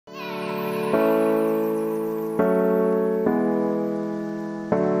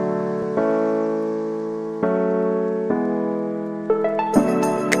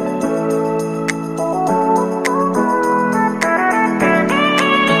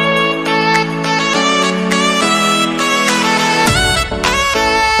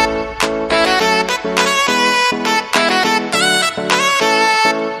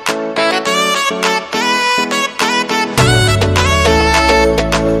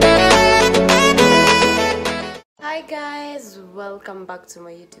welcome back to my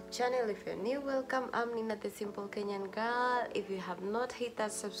YouTube channel. If you're new, welcome. I'm Nina, the simple Kenyan girl. If you have not hit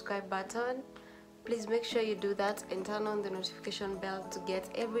that subscribe button, please make sure you do that and turn on the notification bell to get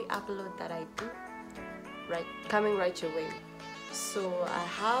every upload that I do coming right your way. So I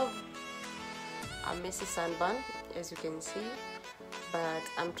have a messy sunburn, as you can see, but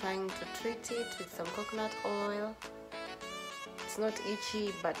I'm trying to treat it with some coconut oil. It's not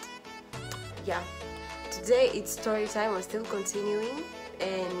itchy, but yeah. Today it's story time. We're still continuing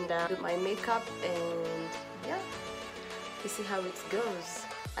and do my makeup, and yeah, we see how it goes.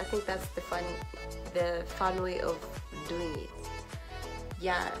 I think that's the fun way of doing it.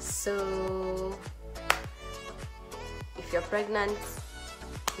 Yeah, so if you're pregnant,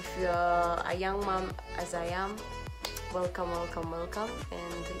 if you're a young mom as I am, welcome.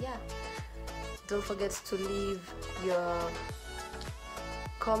 And yeah, don't forget to leave your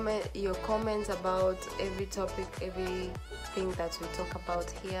comments about every topic, everything that we talk about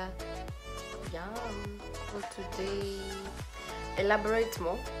here. Yeah, for today, elaborate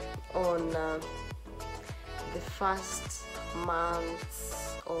more on the first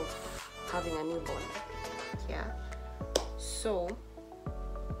months of having a newborn. Yeah, so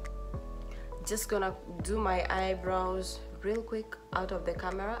just gonna do my eyebrows real quick out of the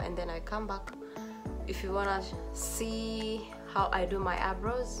camera, and then I come back. If you wanna see how I do my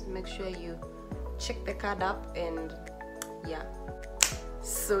eyebrows, make sure you check the card up. And yeah,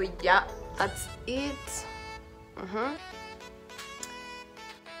 so yeah, that's it.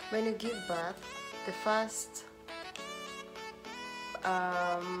 When you give birth, the first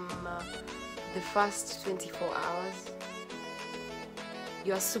 24 hours,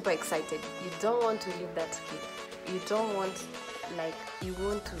 you are super excited. You don't want to leave that kid. You don't want, like, you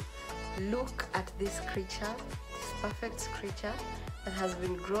want to look at this creature, this perfect creature that has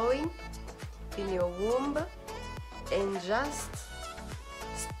been growing in your womb, and just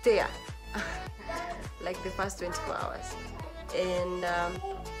stare like the first 24 hours. And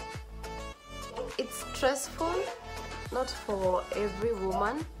it's stressful, not for every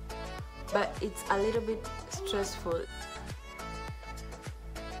woman, but it's a little bit stressful.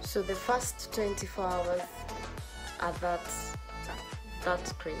 So the first 24 hours are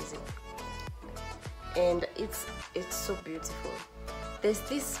that's crazy, and it's so beautiful. There's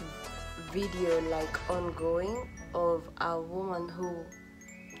this video like ongoing of a woman who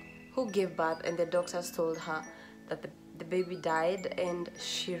gave birth, and the doctors told her that the baby died, and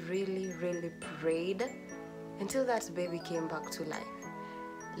she really prayed until that baby came back to life.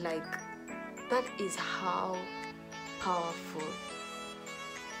 Like, that is how powerful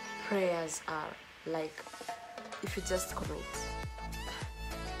prayers are. Like, if you just commit,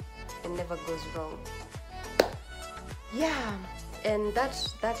 it never goes wrong. Yeah, and that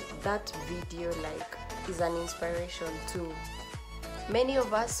video like is an inspiration to many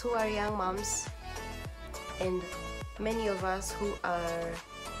of us who are young moms, and many of us who are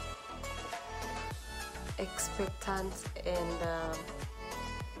expectant, and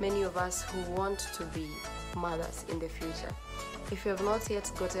many of us who want to be mothers in the future. If you have not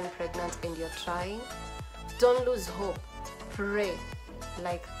yet gotten pregnant and you're trying, don't lose hope. Pray,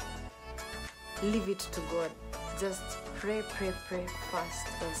 like, leave it to God. Just pray first,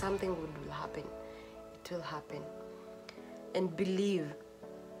 and something will happen. It will happen. And believe.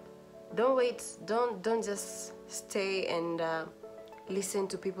 Don't wait. Don't just stay and listen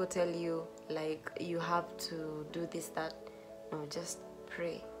to people tell you like you have to do this, that. No, just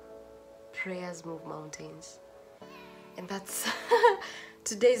pray. Prayers move mountains. And that's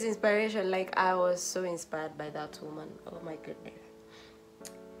today's inspiration. Like, I was so inspired by that woman. Oh my goodness.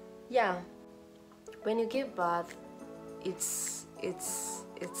 Yeah, when you give birth, it's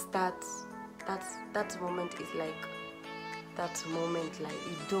that moment is like that moment, like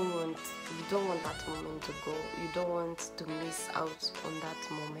you don't want that moment to go. You don't want to miss out on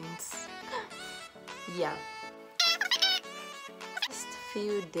that moment. Yeah. Just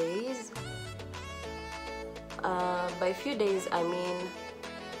few days. By few days, I mean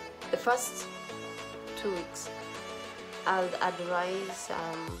the first 2 weeks. I'll advise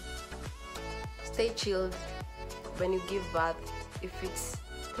stay chilled when you give birth. If it's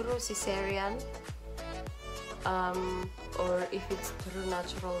through cesarean, or if it's through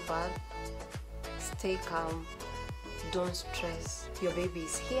natural birth, stay calm. Don't stress. Your baby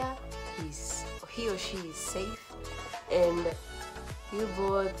is here. He or she is safe, and you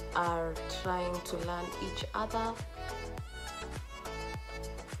both are trying to learn each other.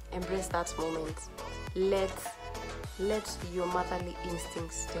 Embrace that moment. Let your motherly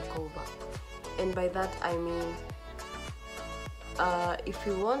instincts take over. And by that I mean if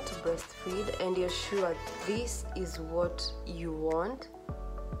you want to breastfeed and you're sure this is what you want,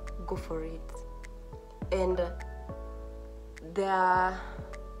 go for it. And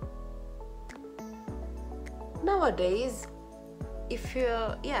nowadays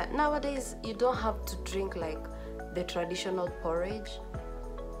you don't have to drink like the traditional porridge.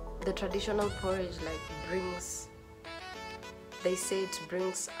 The traditional porridge they say it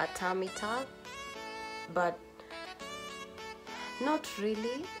brings a tummy tuck, but not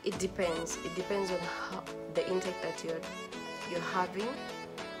really. It depends on how the intake that you're having,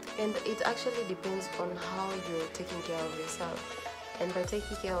 and it actually depends on how you're taking care of yourself. And by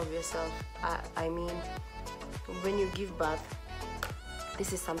taking care of yourself, I mean when you give birth,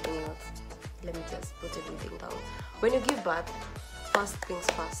 this is something else. Let me just put everything down. When you give birth, first things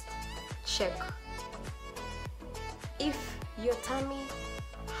first, check if your tummy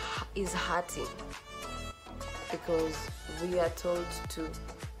is hurting, because we are told to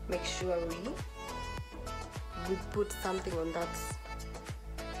make sure we put something on that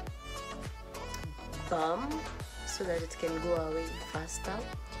bum so that it can go away faster.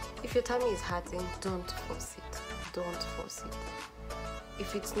 If your tummy is hurting, don't force it.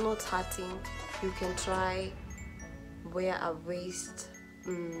 If it's not hurting, you can try wear a waist.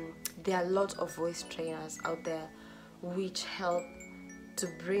 There are a lot of waist trainers out there which help to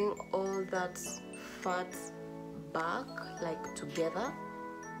bring all that fat back, like together.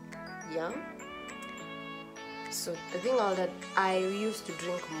 Yeah. So the thing that I used to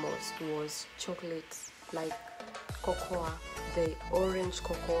drink most was chocolates, like cocoa, the orange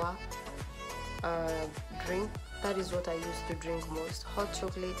cocoa drink. That is what I used to drink most. Hot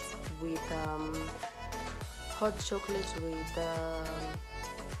chocolate with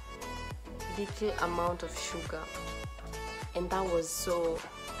little amount of sugar, and that was so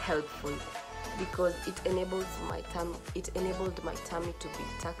helpful because it enabled my tummy to be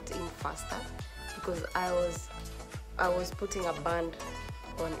tucked in faster, because I was putting a band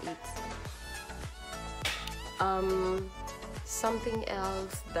on it. Something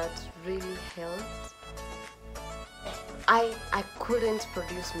else that really helped, I couldn't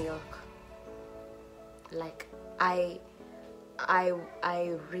produce milk. Like I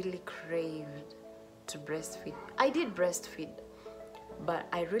really craved to breastfeed. I did breastfeed, but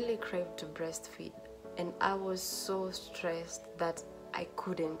I really craved to breastfeed, and I was so stressed that I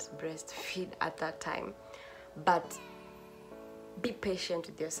couldn't breastfeed at that time. But be patient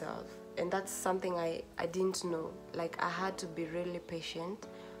with yourself, and that's something I didn't know. Like I had to be really patient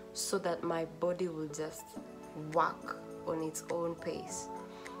so that my body will just work on its own pace.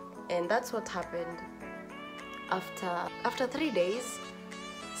 And that's what happened. After 3 days,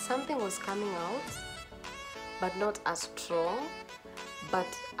 something was coming out, but not as strong. But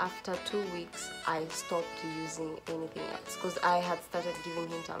after 2 weeks, I stopped using anything else, because I had started giving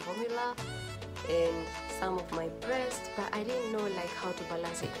him some formula and some of my breast, but I didn't know like how to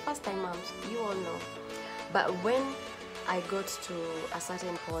balance it. First time moms, you all know. But when I got to a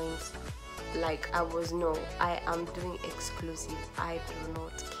certain point, like I am doing exclusive. I do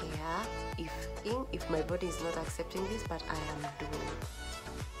not care if my body is not accepting this, but I am doing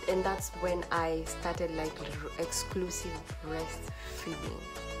it. And that's when I started like exclusive breastfeeding.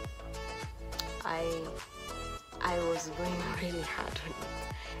 I was going really hard on it,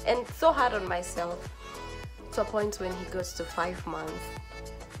 and so hard on myself, to a point when he goes to 5 months.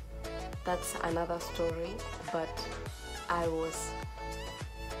 That's another story. But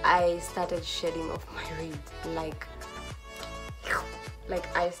I started shedding off my weight, like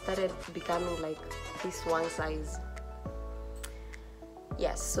I started becoming like this one size.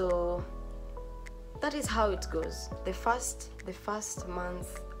 Yes, so that is how it goes. The first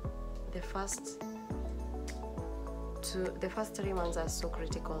month, the first 3 months are so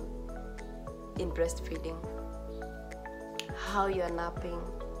critical in breastfeeding. How you are napping,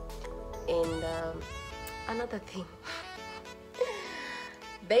 and another thing.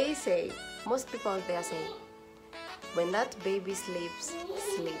 They say, most people out there say, when that baby sleeps,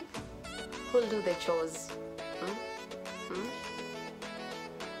 sleep. Who'll do the chores?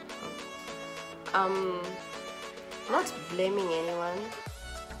 Not blaming anyone.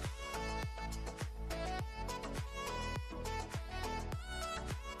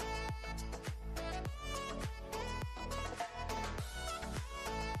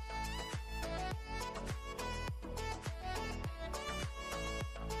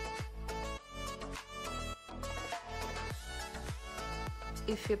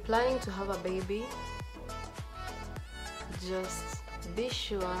 If you're planning to have a baby, just be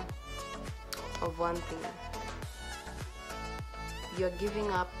sure of one thing. You're giving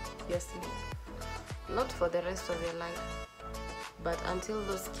up your sleep, not for the rest of your life, But until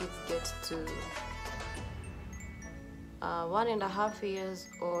those kids get to 1.5 years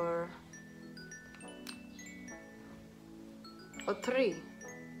or 3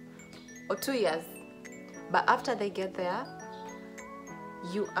 or 2 years, but after they get there,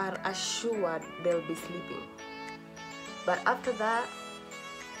 you are assured they'll be sleeping. But after that,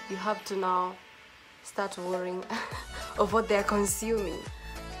 you have to now start worrying of what they're consuming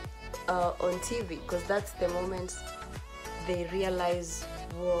on TV, because that's the moment they realize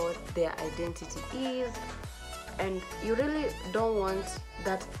what their identity is. And you really don't want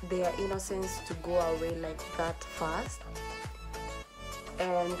that their innocence to go away like that fast,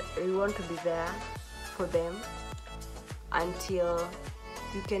 and you want to be there for them until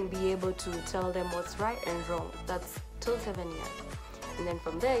you can be able to tell them what's right and wrong. That's till 7 years. And then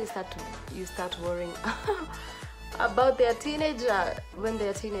from there you start worrying about their teenager when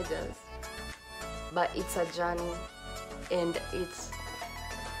they're teenagers. But it's a journey, and it's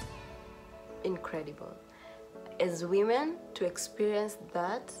incredible. As women, to experience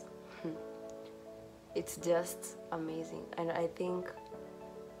that, it's just amazing. And I think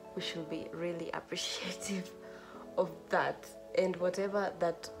we should be really appreciative of that and whatever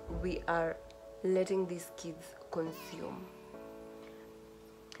that we are letting these kids consume.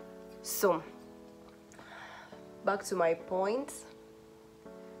 So, back to my point.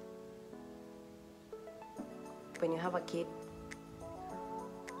 When you have a kid,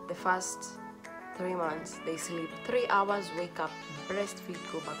 the first 3 months, they sleep 3 hours, wake up, breastfeed,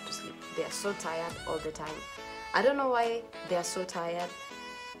 go back to sleep. They are so tired all the time. I don't know why they are so tired.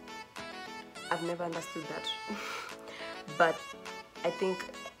 I've never understood that. But I think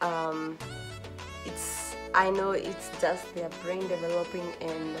I know it's just their brain developing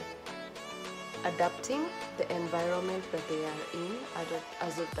and adapting the environment that they are in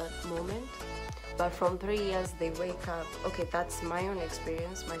as of that moment. But from 3 years, they wake up. Okay, that's my own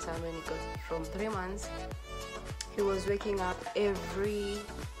experience. My son, when he got from 3 months, he was waking up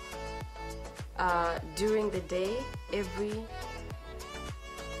during the day, every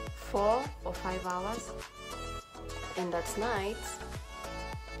 4 or 5 hours. And at night,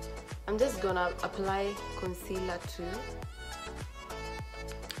 I'm just gonna apply concealer too.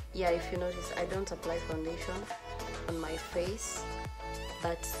 Yeah, if you notice, I don't apply foundation on my face,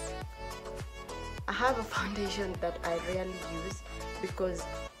 but I have a foundation that I rarely use because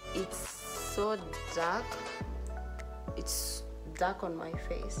it's so dark. It's dark on my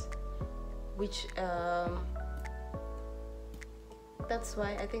face, which I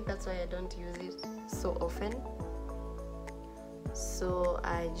think that's why I don't use it so often. So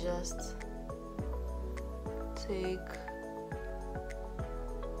I just take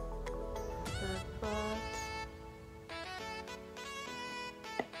that part.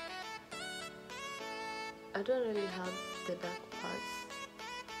 I don't really have the dark parts.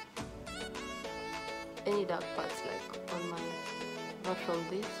 Any dark parts like on my, not from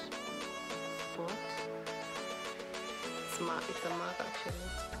this spot. It's a mark actually.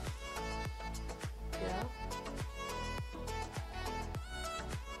 Yeah.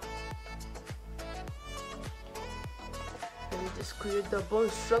 Let me just create the bone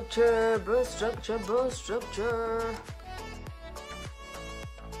structure, bone structure, bone structure.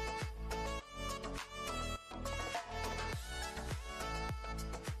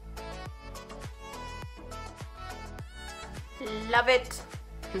 Love it.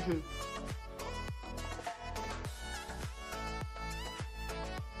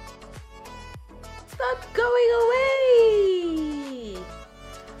 Stop going away.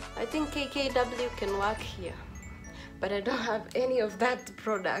 I think KKW can work here, but I don't have any of that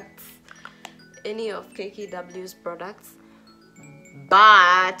products, any of KKW's products.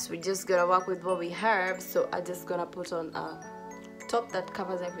 But we're just gonna work with what we have. So I'm just gonna put on a top that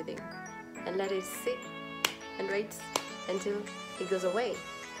covers everything and let it sit and wait until it goes away.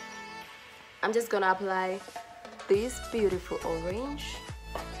 I'm just gonna apply this beautiful orange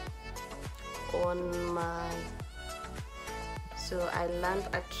on my, so I learned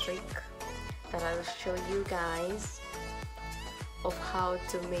a trick that I'll show you guys of how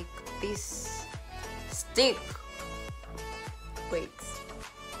to make this stick. Wait,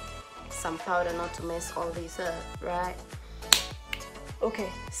 some powder not to mess all this up, right? Okay,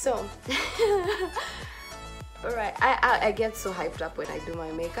 so alright, I get so hyped up when I do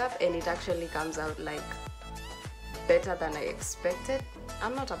my makeup, and it actually comes out like better than I expected.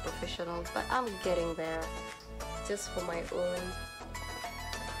 I'm not a professional, but I'm getting there, just for my own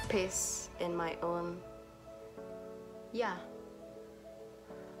pace and my own, yeah.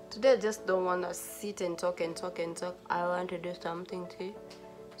 Today I just don't want to sit and talk and talk and talk. I want to do something too,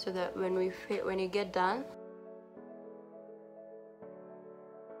 so that when you get done,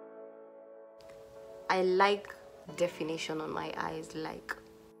 I like definition on my eyes, like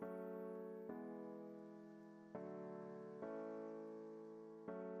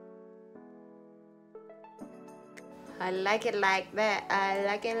I like it like that. I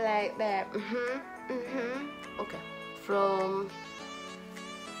like it like that. Okay. From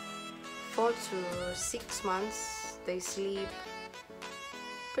 4 to 6 months, they sleep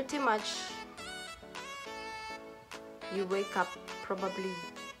pretty much. You wake up probably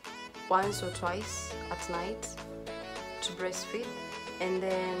once or twice at night to breastfeed, and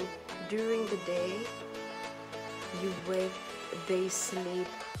then during the day they sleep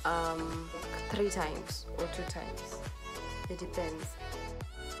 3 times or 2 times. It depends.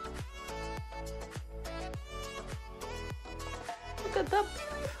 Look at that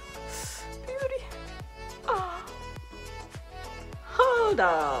beauty. Oh. Hold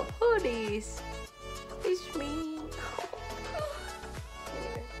up, who is? It's me.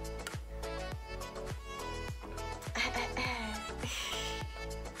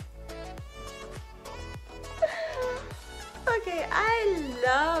 Okay, I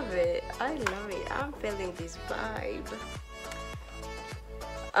love it. I love it. I'm feeling this vibe.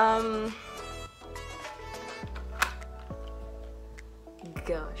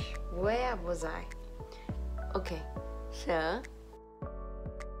 Gosh, where was I? Okay, so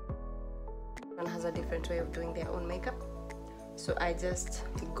everyone has a different way of doing their own makeup, so I just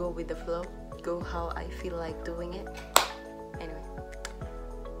go with the flow, go how I feel like doing it. Anyway,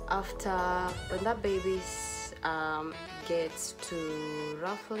 after when that baby's gets to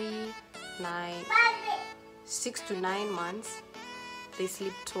roughly 6 to 9 months, they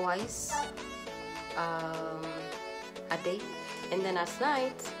sleep twice a day, and then at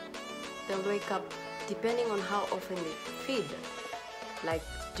night they'll wake up depending on how often they feed. Like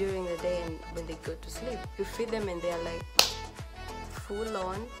during the day and when they go to sleep, you feed them and they're like full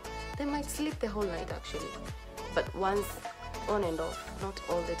on. They might sleep the whole night actually, but once on and off, not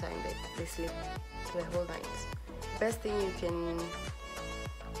all the time they sleep the whole night. Best thing you can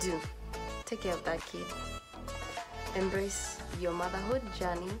do, take care of that kid, embrace your motherhood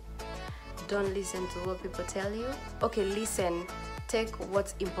journey. Don't listen to what people tell you. Okay, listen, take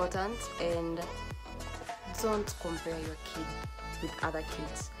what's important, and don't compare your kid with other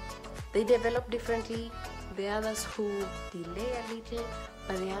kids. They develop differently. The others who delay a little,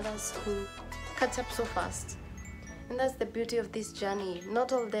 but the others who catch up so fast. And that's the beauty of this journey.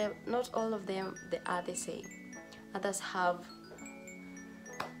 Not all of them they are the same. Others have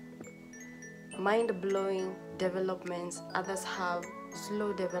mind-blowing developments, others have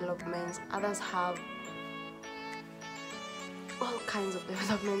slow developments, others have all kinds of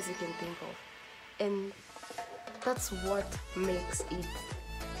developments you can think of, and that's what makes it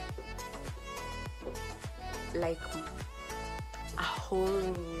like a whole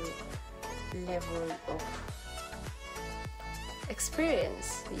new level of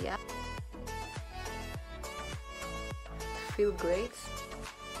experience. Yeah, feel great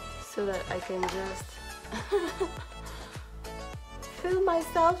so that I can just feel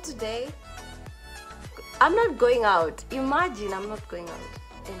myself today. I'm not going out. Imagine I'm not going out.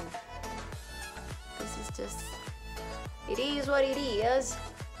 And this is just, it is what it is.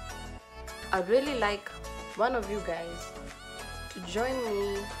 I'd really like one of you guys to join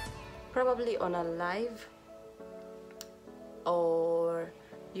me, probably on a live, or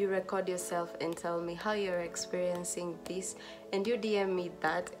you record yourself and tell me how you're experiencing this, and you DM me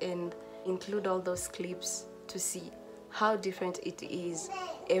that and include all those clips to see how different it is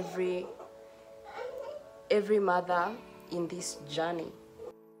every mother in this journey.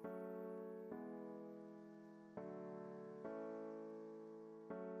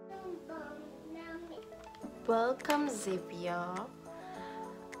 Welcome, Xavier.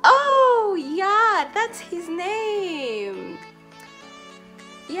 Oh yeah, that's his name.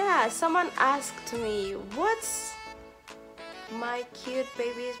 Yeah, someone asked me what's my cute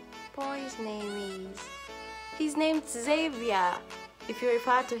baby boy's name is. His name's Xavier. If you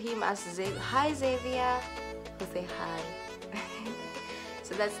refer to him as Xavier, hi Xavier, he'll say hi.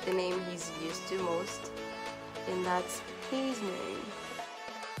 So that's the name he's used to most, and that's his name.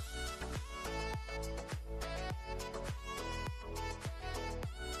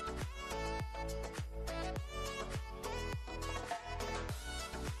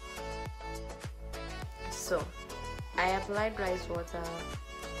 So I applied rice water.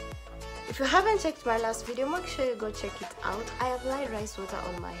 If you haven't checked my last video, make sure you go check it out. I applied rice water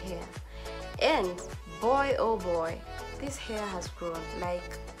on my hair, and boy oh boy, this hair has grown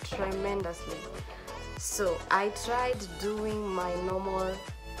like tremendously. So I tried doing my normal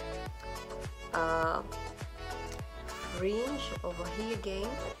fringe over here again,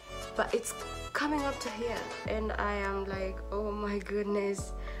 but it's coming up to here, and I am like, oh my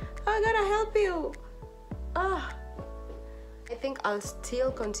goodness, I gotta help you. I think I'll still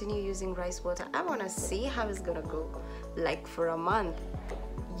continue using rice water. I want to see how it's gonna go, like for a month.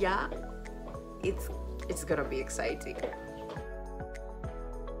 Yeah, it's gonna be exciting.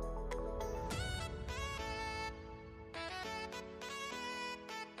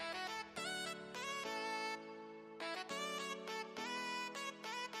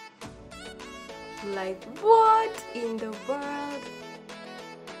 Like, what in the world?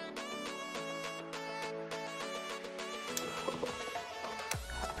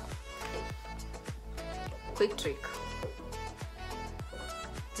 Quick trick.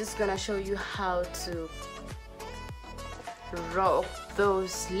 Just gonna show you how to rock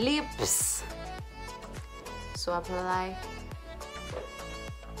those lips. So apply.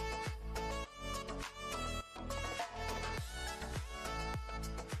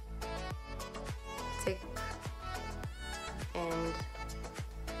 Take and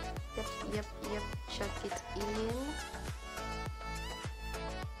yep, chuck it in.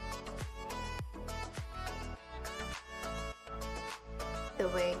 The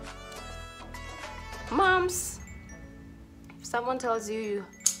way. Moms, if someone tells you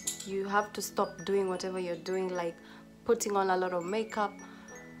you have to stop doing whatever you're doing, like putting on a lot of makeup,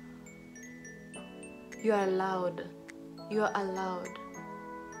 you are allowed. You are allowed.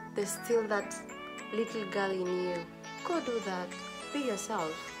 There's still that little girl in you. Go do that. Be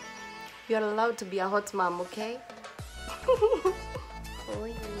yourself. You're allowed to be a hot mom, okay? Oh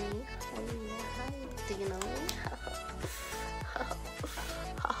yeah. Do you know me?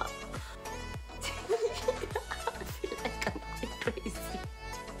 I feel like I'm going crazy.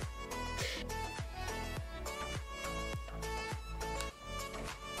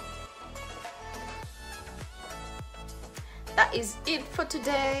 That is it for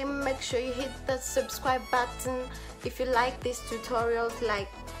today. Make sure you hit the subscribe button if you like these tutorials, like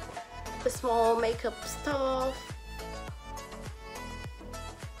the small makeup stuff.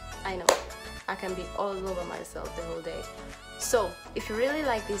 I know I can be all over myself the whole day. So if you really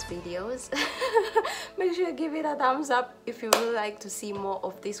like these videos, make sure you give it a thumbs up. If you would like to see more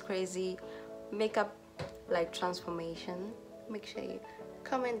of this crazy makeup like transformation, make sure you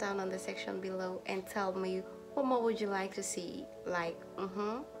comment down on the section below and tell me what more would you like to see. Like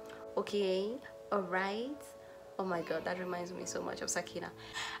okay, alright. Oh my god, that reminds me so much of Sakina.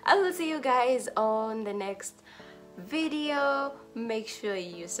 I will see you guys on the next video. Make sure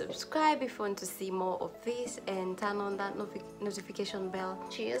you subscribe if you want to see more of this, and turn on that notification bell.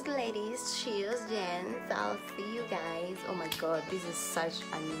 Cheers ladies, cheers gents. I'll see you guys. Oh my god, this is such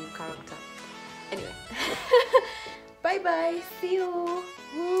a new character. Anyway, bye bye, see you.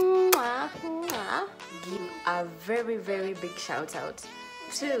 Give a very big shout out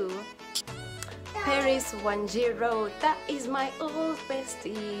to Paris 10. That is my old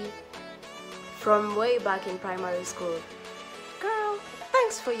bestie from way back in primary school. Girl,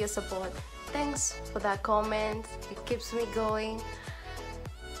 thanks for your support. Thanks for that comment. It keeps me going.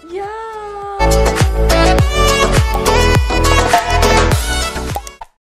 Yeah.